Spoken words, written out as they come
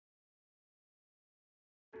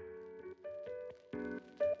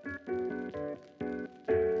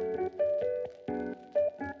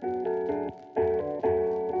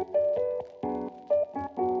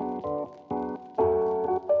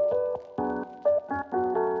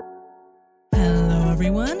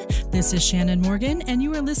everyone. This is Shannon Morgan, and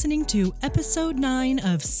you are listening to Episode 9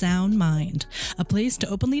 of Sound Mind, a place to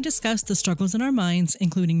openly discuss the struggles in our minds,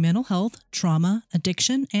 including mental health, trauma,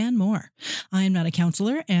 addiction, and more. I am not a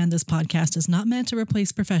counselor, and this podcast is not meant to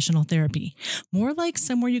replace professional therapy. More like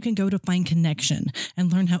somewhere you can go to find connection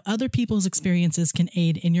and learn how other people's experiences can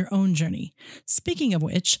aid in your own journey. Speaking of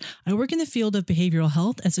which, I work in the field of behavioral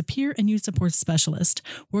health as a peer and youth support specialist.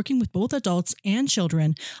 Working with both adults and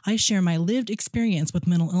children, I share my lived experience with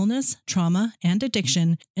mental illness, trauma, and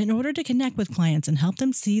addiction in order to connect with clients and help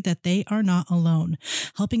them see that they are not alone,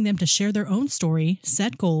 helping them to share their own story,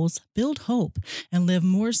 set goals, build hope, and live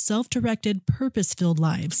more self-directed, purpose-filled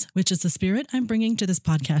lives, which is the spirit I'm bringing to this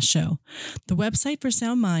podcast show. The website for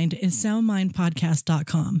Sound Mind is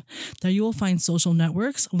soundmindpodcast.com. There you will find social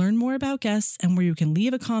networks, learn more about guests, and where you can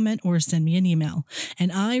leave a comment or send me an email.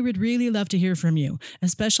 And I would really love to hear from you,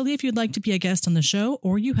 especially if you'd like to be a guest on the show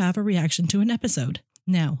or you have a reaction to an episode.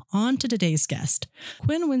 Now, on to today's guest.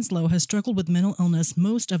 Quinn Winslow has struggled with mental illness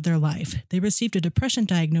most of their life. They received a depression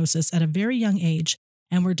diagnosis at a very young age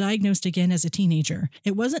and were diagnosed again as a teenager.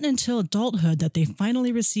 It wasn't until adulthood that they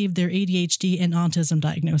finally received their ADHD and autism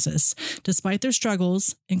diagnosis. Despite their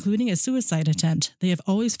struggles, including a suicide attempt, they have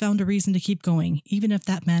always found a reason to keep going, even if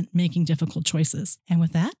that meant making difficult choices. And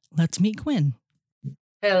with that, let's meet Quinn.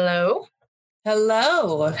 Hello.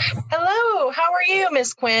 Hello. Hello. How are you,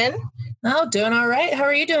 Miss Quinn? Oh, doing all right. How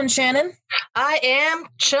are you doing, Shannon? I am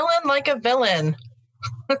chilling like a villain.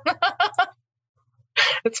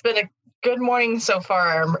 It's been a good morning so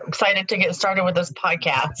far. I'm excited to get started with this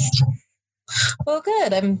podcast. Well,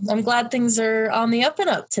 good. I'm glad things are on the up and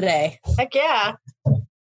up today. Heck yeah. Why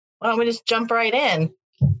don't we just jump right in?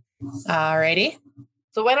 All righty.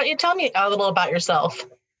 So why don't you tell me a little about yourself?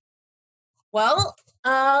 Well,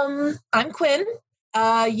 I'm Quinn.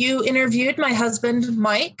 You interviewed my husband,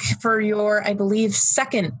 Mike, for your, I believe,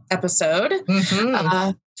 second episode.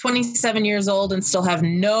 27 years old and still have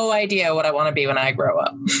no idea what I want to be when I grow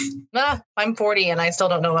up. I'm 40 and I still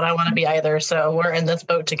don't know what I want to be either. So we're in this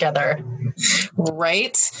boat together.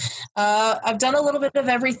 Right. I've done a little bit of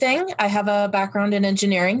everything. I have a background in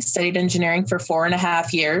engineering, studied engineering for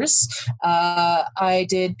 4.5 years. I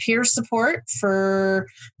did peer support for,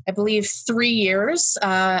 I believe, 3 years,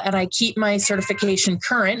 and I keep my certification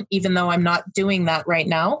current, even though I'm not doing that right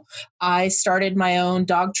now. I started my own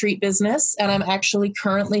dog treat business, and I'm actually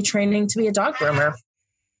currently training to be a dog groomer.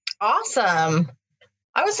 Awesome.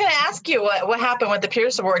 I was going to ask you what happened with the peer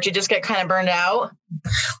support. You just get kind of burned out?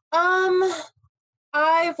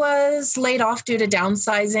 I was laid off due to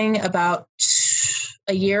downsizing about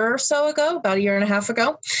a year or so ago, about a year and a half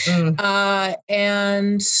ago,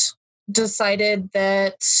 and decided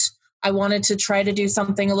that I wanted to try to do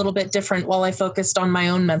something a little bit different while I focused on my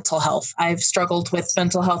own mental health. I've struggled with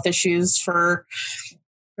mental health issues for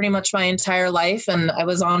pretty much my entire life, and I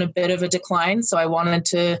was on a bit of a decline. So I wanted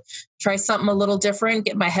to try something a little different,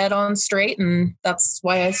 get my head on straight. And that's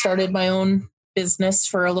why I started my own business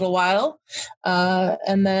for a little while.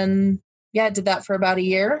 And then, I did that for about a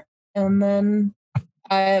year. And then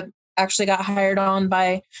I actually got hired on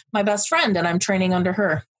by my best friend, and I'm training under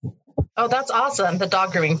her. Oh, that's awesome. The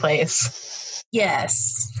dog grooming place.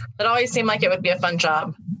 Yes. It always seemed like it would be a fun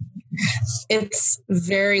job. It's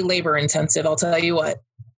very labor intensive, I'll tell you what.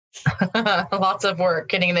 Lots of work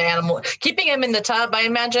getting the animal, keeping him in the tub, I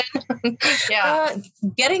imagine. Yeah.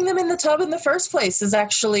 Getting them in the tub in the first place is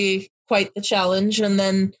actually quite the challenge. And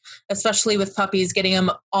then especially with puppies, getting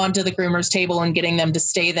them onto the groomer's table and getting them to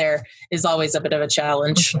stay there is always a bit of a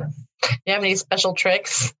challenge. Do you have any special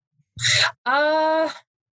tricks?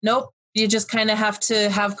 Nope. You just kind of have to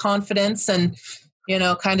have confidence and,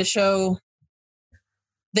 kind of show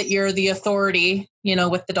that you're the authority,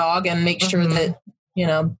 with the dog, and make sure that,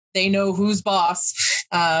 they know who's boss.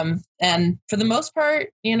 And for the most part,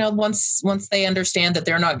 once they understand that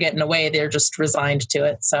they're not getting away, they're just resigned to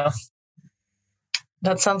it. So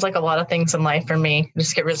that sounds like a lot of things in life for me.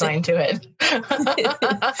 Just get resigned to it.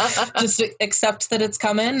 Just accept that it's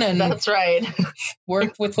coming, and that's right.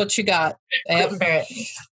 Work with what you got. Yep.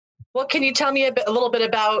 Well, can you tell me a little bit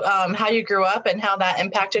about how you grew up and how that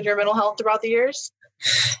impacted your mental health throughout the years?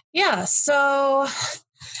 Yeah. So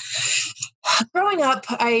growing up,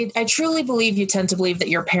 I truly believe you tend to believe that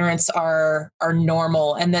your parents are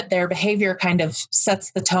normal, and that their behavior kind of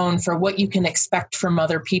sets the tone for what you can expect from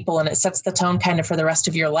other people. And it sets the tone kind of for the rest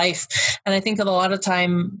of your life. And I think that a lot of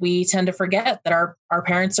time we tend to forget that our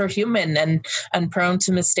parents are human and prone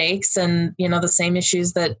to mistakes and, the same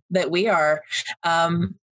issues that we are.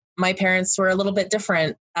 My parents were a little bit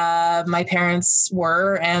different. My parents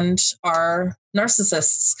were and are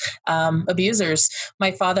narcissists, abusers.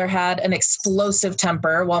 My father had an explosive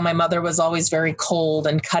temper, while my mother was always very cold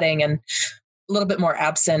and cutting and a little bit more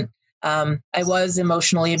absent. I was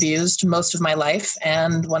emotionally abused most of my life.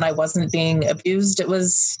 And when I wasn't being abused, it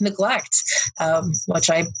was neglect, which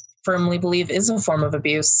I firmly believe is a form of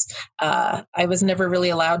abuse. I was never really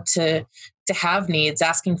allowed to have needs.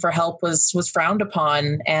 Asking for help was frowned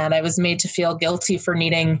upon, and I was made to feel guilty for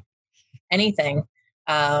needing anything.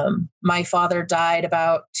 My father died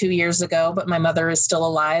about 2 years ago, but my mother is still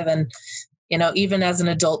alive. And, even as an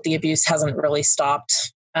adult, the abuse hasn't really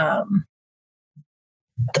stopped.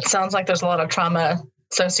 It sounds like there's a lot of trauma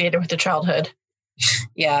associated with the childhood.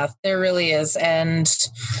 Yeah, there really is. And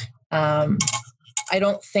I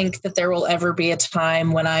don't think that there will ever be a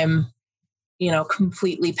time when I'm,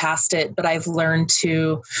 completely past it, but I've learned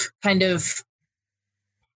to kind of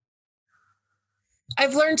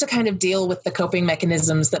deal with the coping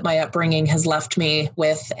mechanisms that my upbringing has left me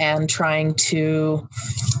with, and trying to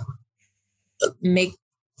make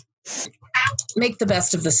the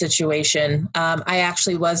best of the situation. I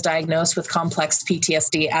actually was diagnosed with complex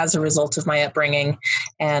PTSD as a result of my upbringing,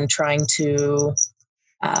 and trying to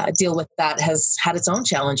deal with that has had its own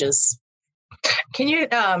challenges. Can you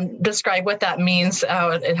describe what that means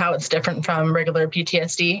and how it's different from regular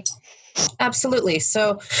PTSD? Absolutely.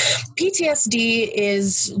 So PTSD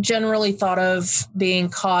is generally thought of being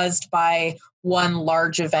caused by one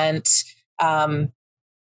large event, be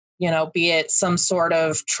it some sort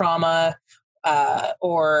of trauma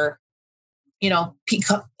or,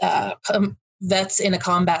 vets in a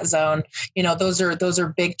combat zone. Those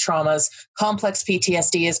are big traumas. Complex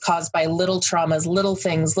PTSD is caused by little traumas, little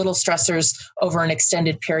things, little stressors over an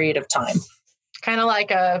extended period of time. Kind of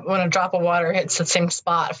like when a drop of water hits the same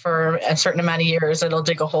spot for a certain amount of years, it'll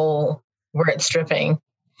dig a hole where it's dripping.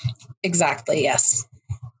 Exactly, yes.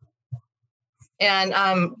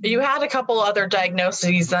 And you had a couple other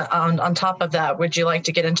diagnoses on top of that. Would you like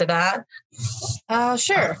to get into that?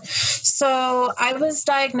 Sure. So I was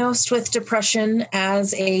diagnosed with depression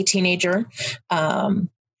as a teenager.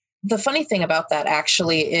 The funny thing about that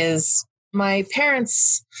actually is my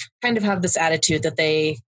parents kind of have this attitude that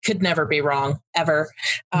they could never be wrong, ever.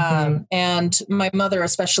 And my mother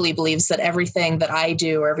especially believes that everything that I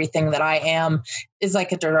do or everything that I am is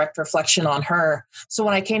like a direct reflection on her. So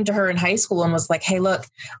when I came to her in high school and was like, hey, look,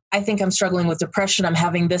 I think I'm struggling with depression. I'm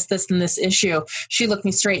having this, and this issue. She looked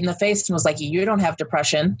me straight in the face and was like, you don't have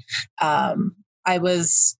depression. I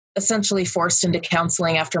was essentially forced into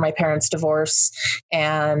counseling after my parents' divorce,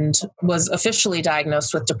 and was officially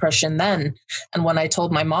diagnosed with depression then. And when I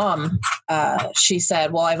told my mom, she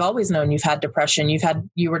said, well, I've always known you've had depression.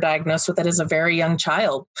 You were diagnosed with it as a very young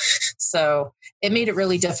child. So it made it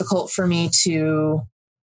really difficult for me to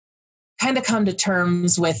kind of come to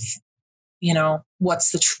terms with,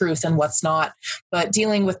 what's the truth and what's not. But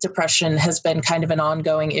dealing with depression has been kind of an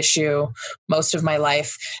ongoing issue most of my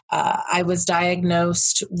life. I was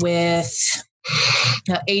diagnosed with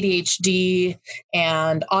ADHD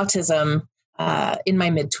and autism in my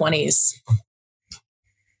mid-20s.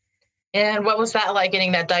 And what was that like,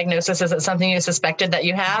 getting that diagnosis? Is it something you suspected that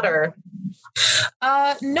you had, or?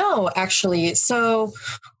 No, actually. So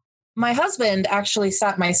my husband actually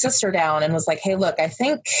sat my sister down and was like, hey, look, I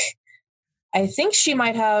think she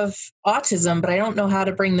might have autism, but I don't know how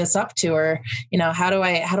to bring this up to her. How do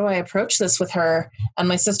I approach this with her? And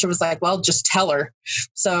my sister was like, well, just tell her.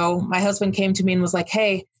 So my husband came to me and was like,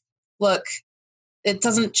 hey, look, it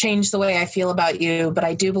doesn't change the way I feel about you, but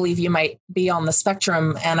I do believe you might be on the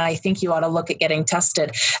spectrum, and I think you ought to look at getting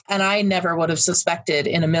tested. And I never would have suspected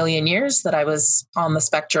in a million years that I was on the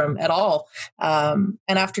spectrum at all. And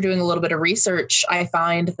after doing a little bit of research, I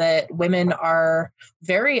find that women are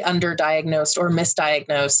very underdiagnosed or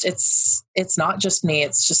misdiagnosed. It's not just me.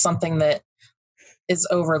 It's just something that is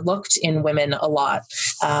overlooked in women a lot.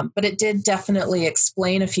 But it did definitely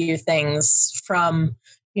explain a few things from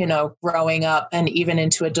growing up and even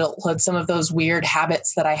into adulthood, some of those weird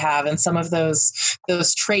habits that I have, and some of those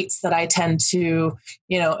traits that I tend to,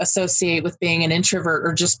 associate with being an introvert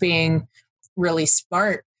or just being really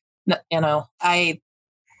smart.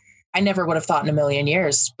 I never would have thought in a million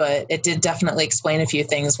years, but it did definitely explain a few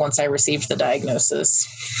things once I received the diagnosis.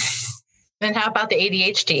 And how about the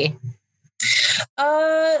ADHD?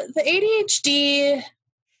 The ADHD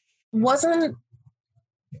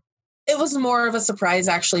it was more of a surprise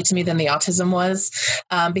actually to me than the autism was,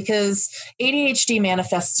 because ADHD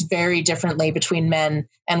manifests very differently between men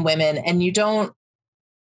and women. And I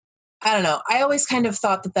don't know. I always kind of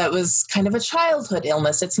thought that was kind of a childhood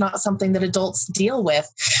illness. It's not something that adults deal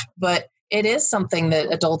with, but it is something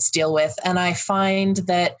that adults deal with. And I find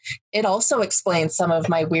that it also explains some of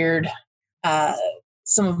my weird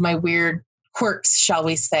quirks, shall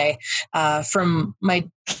we say, from my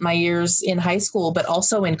years in high school, but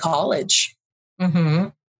also in college. Mm-hmm.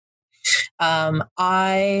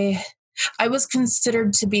 I was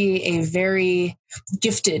considered to be a very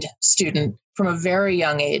gifted student from a very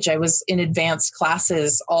young age. I was in advanced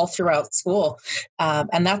classes all throughout school.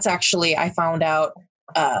 And that's actually, I found out,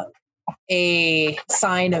 a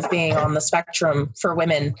sign of being on the spectrum for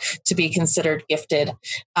women to be considered gifted.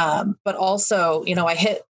 But also, I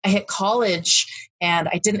hit college and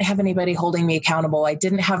I didn't have anybody holding me accountable. I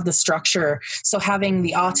didn't have the structure. So having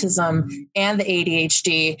the autism and the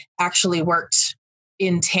ADHD actually worked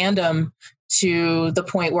in tandem to the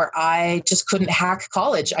point where I just couldn't hack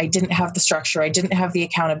college. I didn't have the structure. I didn't have the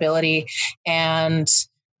accountability, and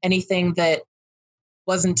anything that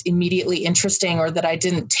wasn't immediately interesting or that I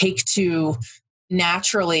didn't take to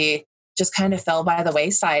naturally just kind of fell by the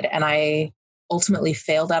wayside. And I ultimately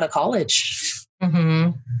failed out of college.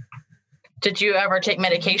 Mm-hmm. Did you ever take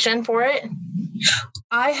medication for it?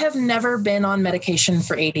 I have never been on medication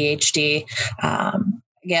for ADHD.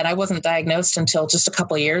 Again, I wasn't diagnosed until just a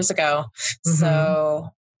couple of years ago. Mm-hmm.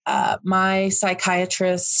 So my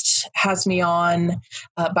psychiatrist has me on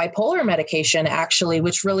bipolar medication, actually,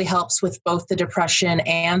 which really helps with both the depression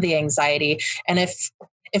and the anxiety. And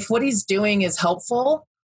if what he's doing is helpful,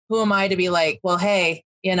 who am I to be like, well, hey,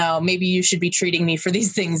 maybe you should be treating me for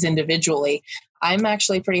these things individually. I'm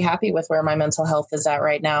actually pretty happy with where my mental health is at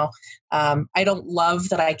right now. I don't love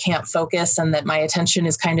that I can't focus and that my attention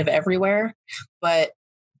is kind of everywhere, but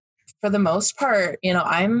for the most part,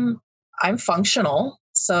 I'm functional.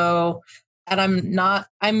 So, and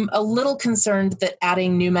I'm a little concerned that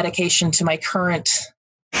adding new medication to my current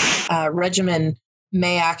regimen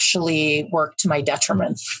may actually work to my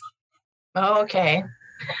detriment. Oh, okay.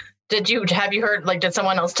 Have you heard, did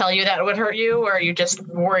someone else tell you that it would hurt you, or are you just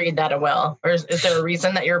worried that it will? Or is there a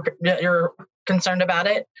reason that you're concerned about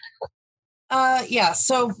it? Yeah.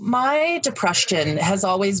 So my depression has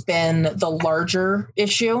always been the larger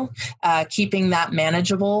issue, keeping that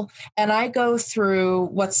manageable. And I go through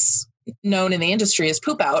what's known in the industry as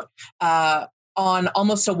poop out, on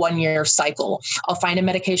almost a 1-year cycle. I'll find a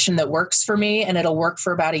medication that works for me and it'll work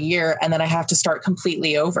for about a year. And then I have to start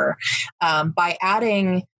completely over. By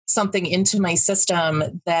adding something into my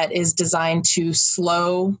system that is designed to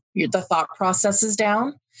slow the thought processes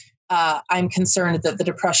down, I'm concerned that the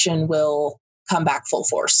depression will come back full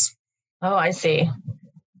force. Oh, I see.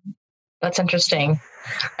 That's interesting.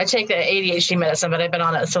 I take the ADHD medicine, but I've been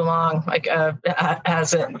on it so long.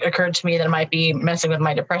 Has it occurred to me that it might be messing with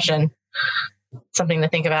my depression? Something to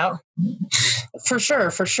think about. For sure.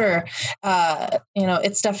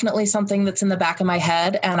 It's definitely something that's in the back of my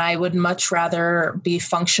head, and I would much rather be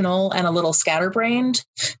functional and a little scatterbrained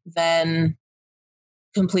than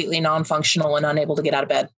completely non-functional and unable to get out of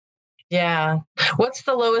bed. Yeah. What's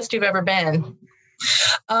the lowest you've ever been?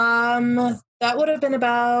 That would have been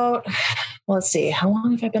about, let's see, how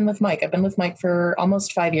long have I been with Mike? I've been with Mike for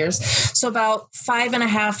almost 5 years. So about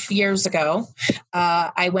 5.5 years ago,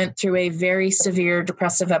 I went through a very severe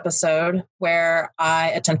depressive episode where I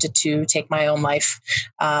attempted to take my own life.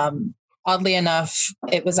 Oddly enough,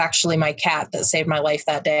 it was actually my cat that saved my life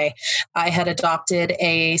that day. I had adopted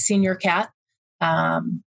a senior cat.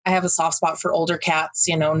 I have a soft spot for older cats.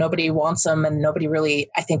 Nobody wants them, and nobody really,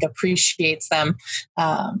 I think, appreciates them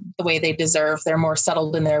the way they deserve. They're more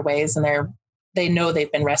settled in their ways, and they know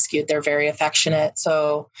they've been rescued. They're very affectionate.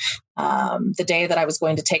 So the day that I was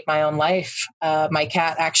going to take my own life, my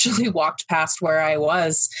cat actually walked past where I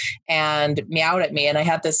was and meowed at me. And I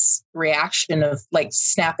had this reaction of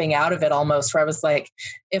snapping out of it almost, where I was like,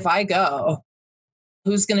 if I go,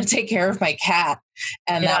 who's going to take care of my cat?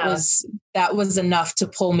 And yeah. that was enough to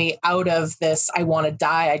pull me out of this. I want to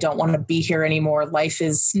die. I don't want to be here anymore. Life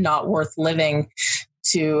is not worth living,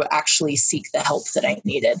 to actually seek the help that I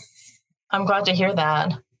needed. I'm glad to hear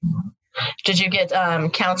that. Did you get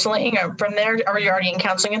counseling from there? Or were you already in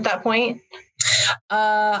counseling at that point?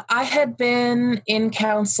 I had been in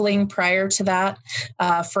counseling prior to that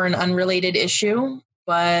for an unrelated issue,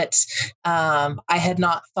 but I had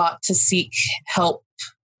not thought to seek help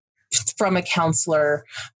from a counselor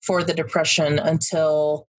for the depression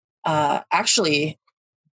until actually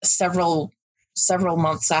several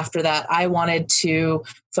months after that. I wanted to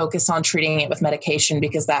focus on treating it with medication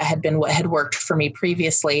because that had been what had worked for me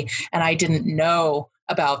previously. And I didn't know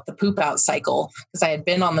about the poop out cycle because I had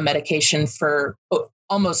been on the medication for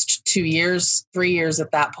almost 2 years, 3 years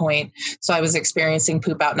at that point. So I was experiencing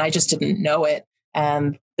poop out and I just didn't know it.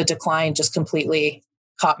 And the decline just completely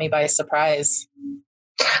caught me by surprise.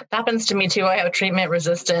 That happens to me too. I have a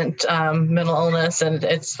treatment-resistant mental illness, and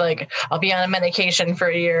it's like I'll be on a medication for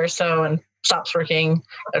a year or so and stops working.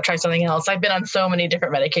 I'll try something else. I've been on so many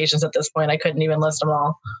different medications at this point. I couldn't even list them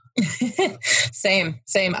all. Same.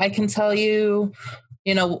 I can tell you,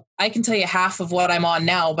 I can tell you half of what I'm on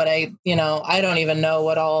now, but I don't even know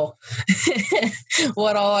what all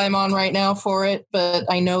I'm on right now for it. But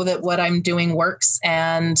I know that what I'm doing works,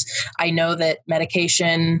 and I know that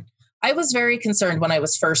medication. I was very concerned when I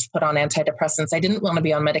was first put on antidepressants. I didn't want to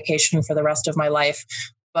be on medication for the rest of my life,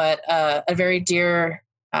 but a very dear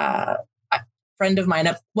friend of mine,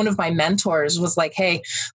 one of my mentors, was like, hey,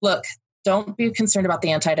 look, don't be concerned about the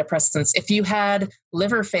antidepressants. If you had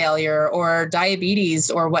liver failure or diabetes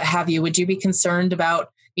or what have you, would you be concerned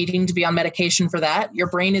about needing to be on medication for that? Your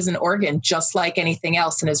brain is an organ just like anything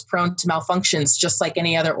else and is prone to malfunctions just like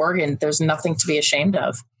any other organ. There's nothing to be ashamed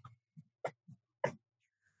of.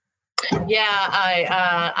 Yeah,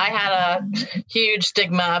 I had a huge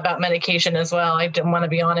stigma about medication as well. I didn't want to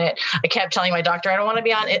be on it. I kept telling my doctor, I don't want to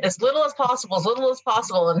be on it as little as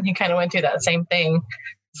possible. And he kind of went through that same thing.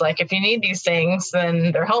 It's like, if you need these things,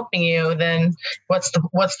 then they're helping you, then what's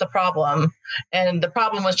the problem? And the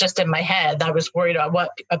problem was just in my head. I was worried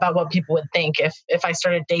about what people would think if I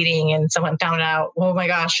started dating and someone found out, oh my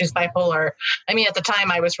gosh, she's bipolar. I mean, at the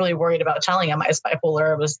time I was really worried about telling him I was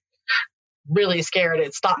bipolar. I was really scared.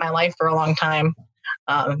 It stopped my life for a long time.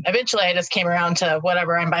 Eventually I just came around to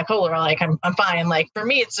whatever, I'm bipolar. Like I'm fine. Like for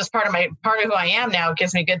me, it's just part of who I am now. It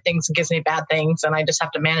gives me good things and gives me bad things. And I just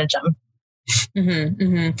have to manage them. Mm-hmm,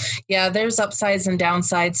 mm-hmm. Yeah, there's upsides and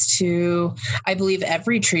downsides to, I believe,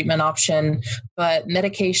 every treatment option, but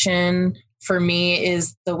medication for me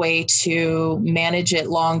is the way to manage it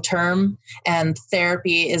long term, and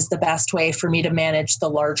therapy is the best way for me to manage the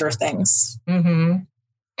larger things. Mm-hmm.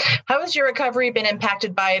 How has your recovery been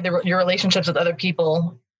impacted by your relationships with other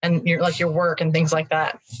people and your work and things like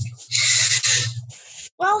that?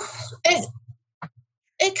 Well,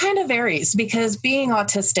 it kind of varies, because being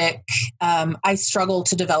autistic, I struggle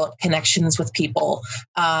to develop connections with people.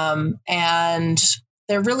 And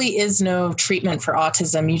there really is no treatment for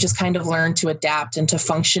autism. You just kind of learn to adapt and to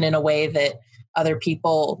function in a way that other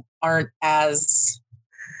people aren't as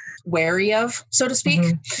wary of, so to speak.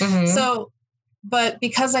 Mm-hmm. Mm-hmm. But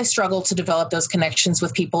because I struggle to develop those connections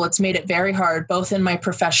with people, it's made it very hard, both in my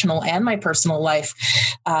professional and my personal life.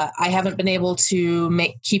 I haven't been able to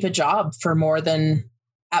keep a job for more than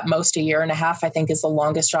at most a year and a half, I think, is the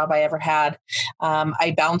longest job I ever had.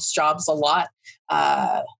 I bounced jobs a lot.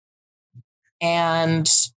 And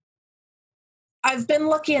I've been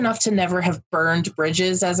lucky enough to never have burned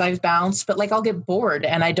bridges as I've bounced, but I'll get bored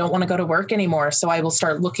and I don't want to go to work anymore. So I will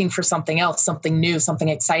start looking for something else, something new, something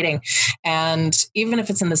exciting. And even if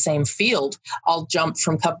it's in the same field, I'll jump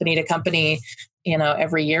from company to company,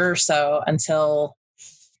 every year or so until,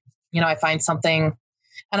 I find something.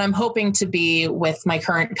 And I'm hoping to be with my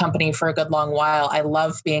current company for a good long while. I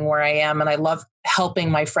love being where I am, and I love helping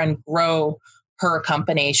my friend grow her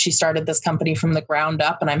company. She started this company from the ground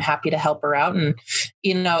up, and I'm happy to help her out. And,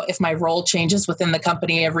 if my role changes within the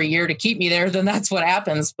company every year to keep me there, then that's what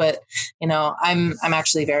happens. But, I'm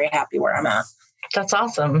actually very happy where I'm at. That's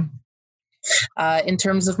awesome. In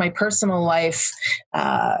terms of my personal life,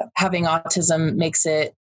 having autism makes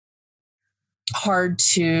it hard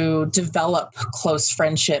to develop close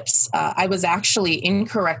friendships. I was actually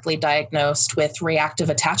incorrectly diagnosed with reactive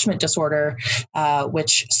attachment disorder,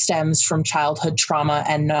 which stems from childhood trauma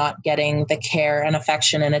and not getting the care and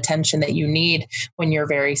affection and attention that you need when you're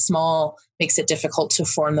very small. Makes it difficult to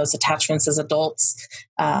form those attachments as adults.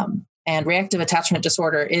 And reactive attachment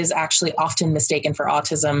disorder is actually often mistaken for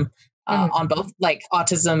autism. On both,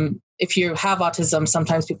 autism. If you have autism,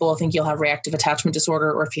 sometimes people will think you'll have reactive attachment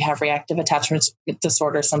disorder, or if you have reactive attachment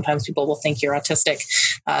disorder, sometimes people will think you're autistic.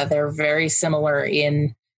 They're very similar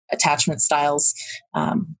in attachment styles.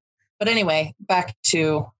 But anyway, back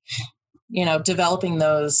to, developing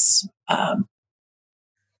those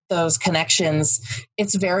connections.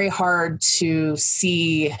 It's very hard to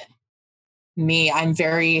see me. I'm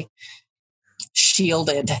very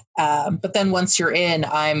shielded. But then once you're in,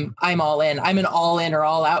 I'm all in. I'm an all in or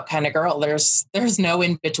all out kind of girl. There's no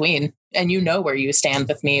in between. And where you stand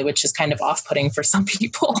with me, which is kind of off-putting for some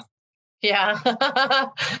people. Yeah.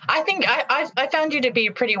 I think I found you to be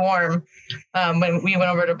pretty warm when we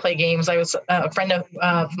went over to play games. I was a friend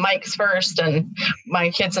of Mike's first, and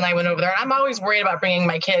my kids and I went over there. I'm always worried about bringing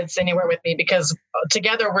my kids anywhere with me, because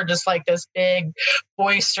together we're just like this big,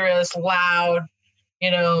 boisterous, loud,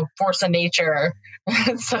 force of nature.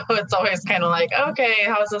 So it's always kind of like, okay,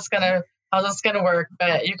 how's this going to how this is going to work,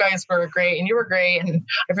 but you guys were great and you were great. And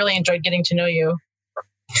I really enjoyed getting to know you.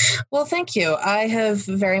 Well, thank you. I have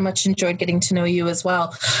very much enjoyed getting to know you as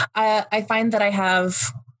well. I find that I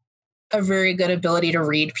have a very good ability to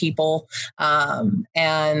read people.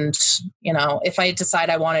 And, if I decide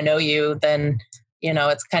I want to know you, then,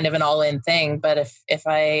 it's kind of an all-in thing. But if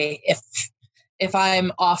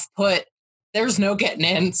I'm off put, there's no getting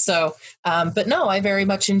in. So, but no, I very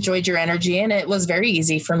much enjoyed your energy, and it was very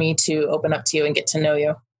easy for me to open up to you and get to know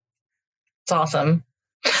you. It's awesome.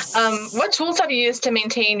 What tools have you used to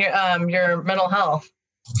maintain your mental health?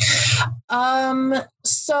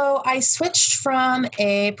 So I switched from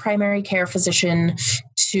a primary care physician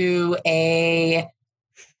to a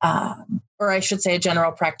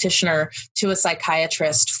general practitioner to a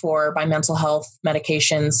psychiatrist for my mental health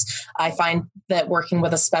medications. I find that working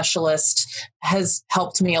with a specialist has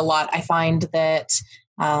helped me a lot. I find that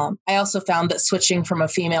I also found that switching from a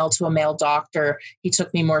female to a male doctor, he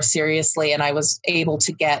took me more seriously, and I was able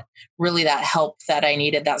to get really that help that I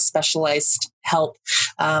needed, that specialized help.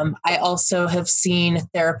 I also have seen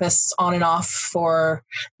therapists on and off for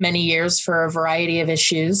many years for a variety of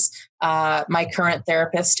issues. My current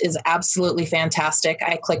therapist is absolutely fantastic.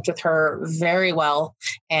 I clicked with her very well,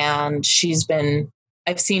 and I've been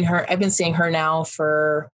seeing her now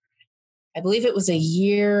for, I believe it was a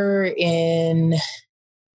year in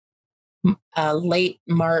late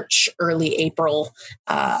March, early April.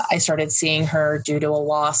 I started seeing her due to a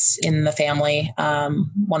loss in the family.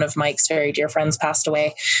 One of Mike's very dear friends passed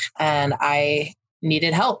away, and I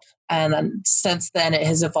needed help. And since then it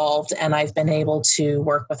has evolved, and I've been able to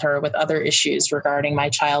work with her with other issues regarding my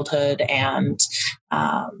childhood and,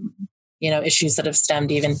 issues that have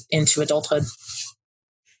stemmed even into adulthood.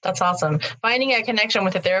 That's awesome. Finding a connection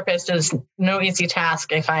with a therapist is no easy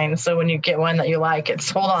task, I find. So when you get one that you like, it's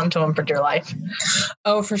hold on to them for dear life.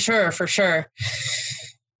 Oh, for sure. For sure.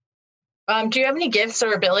 Do you have any gifts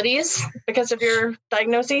or abilities because of your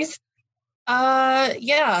diagnoses?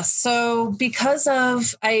 Yeah. So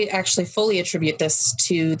I actually fully attribute this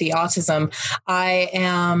to the autism. I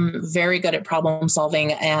am very good at problem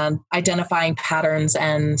solving and identifying patterns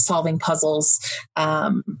and solving puzzles.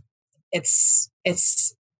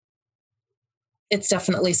 It's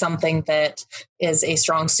definitely something that is a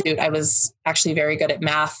strong suit. I was actually very good at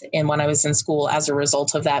math when I was in school as a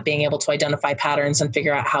result of that, being able to identify patterns and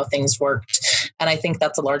figure out how things worked. And I think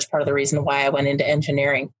that's a large part of the reason why I went into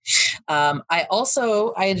engineering. I'm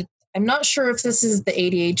not sure if this is the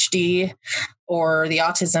ADHD or the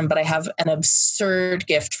autism, but I have an absurd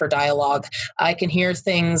gift for dialogue. I can hear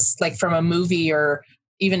things like from a movie or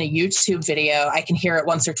even a YouTube video. I can hear it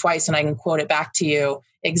once or twice and I can quote it back to you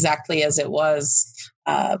exactly as it was,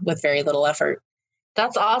 with very little effort.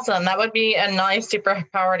 That's awesome. That would be a nice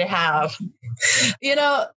superpower to have.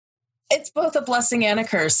 It's both a blessing and a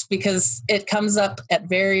curse because it comes up at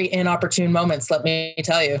very inopportune moments, let me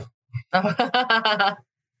tell you. What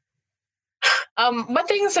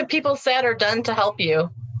things have people said or done to help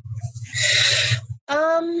you?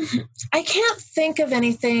 I can't think of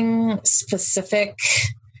anything specific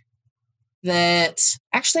I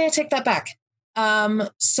take that back.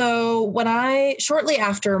 So shortly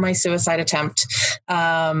after my suicide attempt,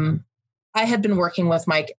 I had been working with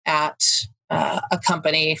Mike at a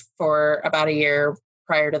company for about a year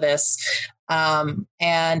prior to this.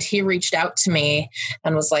 And he reached out to me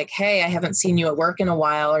and was like, "Hey, I haven't seen you at work in a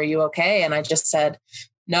while. Are you okay?" And I just said,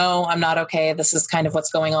 "No, I'm not okay. This is kind of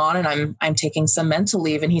what's going on. And I'm taking some mental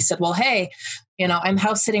leave." And he said, "Well, hey, I'm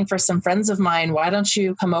house sitting for some friends of mine. Why don't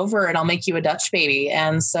you come over and I'll make you a Dutch baby?"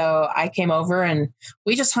 And so I came over and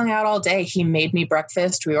we just hung out all day. He made me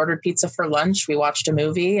breakfast. We ordered pizza for lunch. We watched a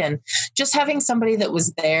movie, and just having somebody that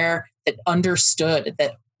was there that understood,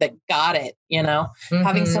 that got it, Mm-hmm.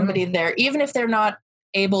 Having somebody there, even if they're not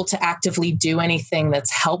able to actively do anything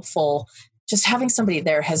that's helpful, just having somebody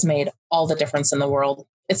there has made all the difference in the world.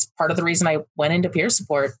 It's part of the reason I went into peer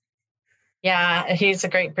support. Yeah, he's a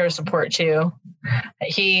great peer support too.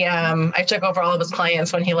 I took over all of his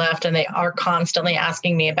clients when he left, and they are constantly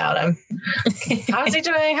asking me about him. How's he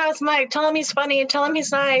doing? How's Mike? Tell him he's funny. Tell him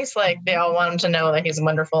he's nice. Like, they all want him to know that he's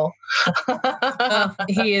wonderful.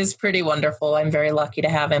 He is pretty wonderful. I'm very lucky to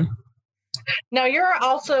have him. Now, you're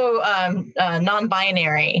also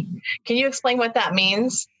non-binary. Can you explain what that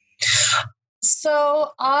means?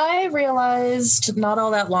 So I realized not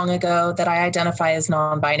all that long ago that I identify as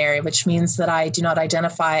non-binary, which means that I do not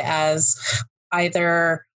identify as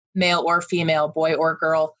either male or female, boy or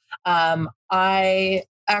girl. I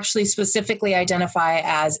actually specifically identify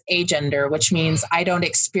as agender, which means I don't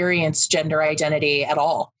experience gender identity at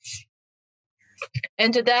all.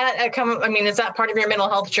 And did that is that part of your mental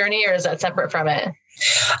health journey, or is that separate from it?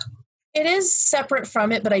 It is separate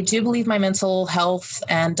from it, but I do believe my mental health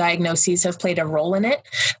and diagnoses have played a role in it.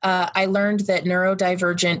 I learned that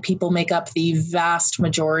neurodivergent people make up the vast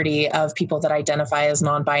majority of people that identify as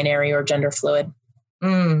non-binary or gender fluid.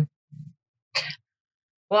 Well,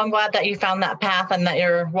 I'm glad that you found that path and that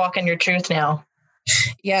you're walking your truth now.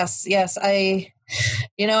 Yes.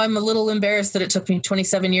 I'm a little embarrassed that it took me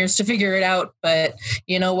 27 years to figure it out, but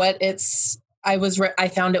you know what? I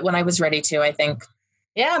found it when I was ready to, I think.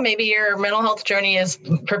 Yeah, maybe your mental health journey has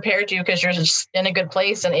prepared you because you're just in a good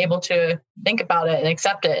place and able to think about it and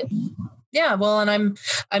accept it. Yeah, well, and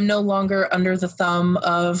I'm no longer under the thumb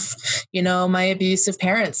of, my abusive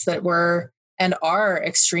parents that were and are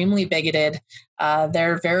extremely bigoted.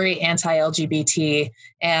 They're very anti-LGBT.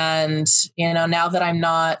 And, now that I'm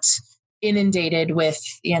not inundated with,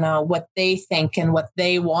 what they think and what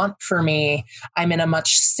they want for me, I'm in a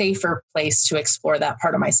much safer place to explore that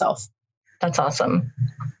part of myself. That's awesome.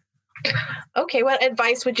 Okay, what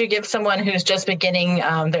advice would you give someone who's just beginning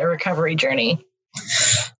their recovery journey?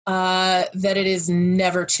 That it is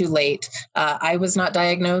never too late. I was not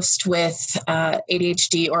diagnosed with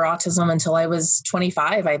ADHD or autism until I was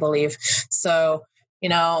 25, I believe. So,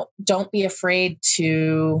 don't be afraid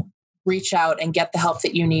to reach out and get the help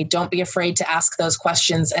that you need. Don't be afraid to ask those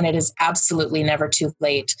questions. And it is absolutely never too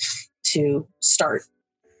late to start.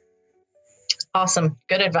 Awesome.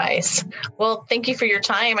 Good advice. Well, thank you for your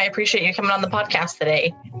time. I appreciate you coming on the podcast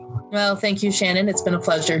today. Well, thank you, Shannon. It's been a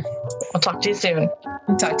pleasure. I'll talk to you soon.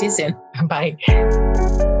 Talk to you soon. Bye.